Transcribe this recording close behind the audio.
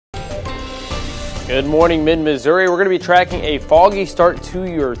Good morning, Mid-Missouri. We're going to be tracking a foggy start to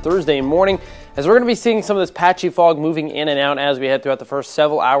your Thursday morning as we're going to be seeing some of this patchy fog moving in and out as we head throughout the first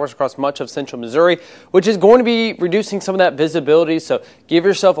several hours across much of central Missouri, which is going to be reducing some of that visibility. So give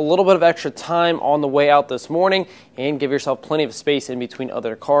yourself a little bit of extra time on the way out this morning and give yourself plenty of space in between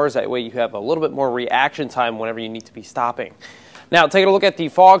other cars. That way you have a little bit more reaction time whenever you need to be stopping. Now, taking a look at the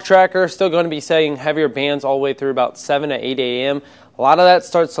fog tracker, still going to be saying heavier bands all the way through about 7 to 8 a.m. A lot of that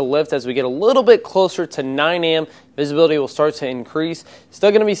starts to lift as we get a little bit closer to 9 a.m. Visibility will start to increase.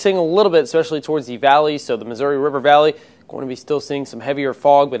 Still going to be seeing a little bit, especially towards the valley. So the Missouri River Valley, going to be still seeing some heavier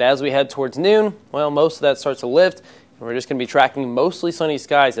fog. But as we head towards noon, well, most of that starts to lift. And we're just going to be tracking mostly sunny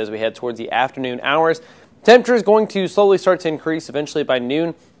skies as we head towards the afternoon hours. Temperature is going to slowly start to increase eventually by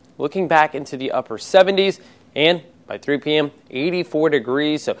noon, looking back into the upper 70s. And by 3 p.m., 84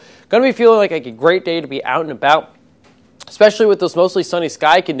 degrees. So going to be feeling like a great day to be out and about, especially with those mostly sunny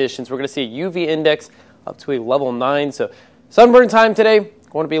sky conditions. We're going to see a UV index up to a level 9. So sunburn time today,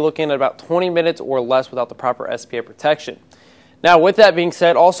 going to be looking at about 20 minutes or less without the proper SPF protection. Now, with that being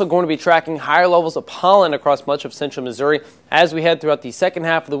said, also going to be tracking higher levels of pollen across much of central Missouri as we head throughout the second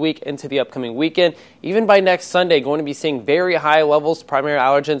half of the week into the upcoming weekend. Even by next Sunday, going to be seeing very high levels. Primary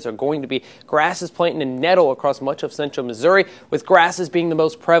allergens are going to be grasses, plantain, and nettle across much of central Missouri, with grasses being the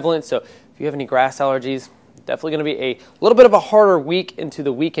most prevalent. So if you have any grass allergies, definitely going to be a little bit of a harder week into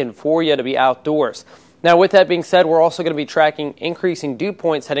the weekend for you to be outdoors. Now, with that being said, we're also going to be tracking increasing dew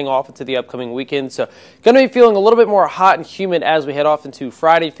points heading off into the upcoming weekend. So going to be feeling a little bit more hot and humid as we head off into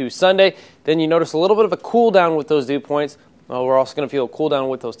Friday through Sunday. Then you notice a little bit of a cool down with those dew points. Well, we're also going to feel a cool down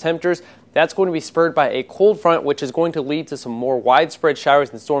with those temperatures. That's going to be spurred by a cold front, which is going to lead to some more widespread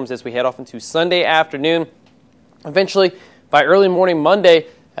showers and storms as we head off into Sunday afternoon. Eventually, by early morning Monday,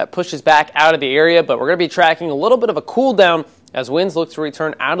 that pushes back out of the area, but we're going to be tracking a little bit of a cool down as winds look to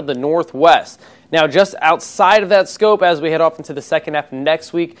return out of the northwest. Now, just outside of that scope, as we head off into the second half of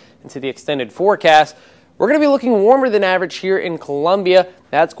next week, into the extended forecast, we're going to be looking warmer than average here in Columbia.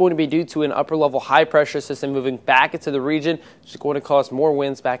 That's going to be due to an upper-level high-pressure system moving back into the region, which is going to cause more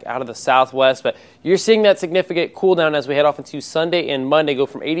winds back out of the southwest. But you're seeing that significant cool down as we head off into Sunday and Monday, go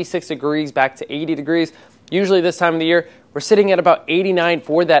from 86 degrees back to 80 degrees. Usually this time of the year, we're sitting at about 89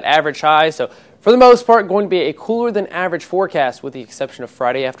 for that average high. So for the most part, going to be a cooler than average forecast with the exception of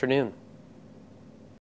Friday afternoon.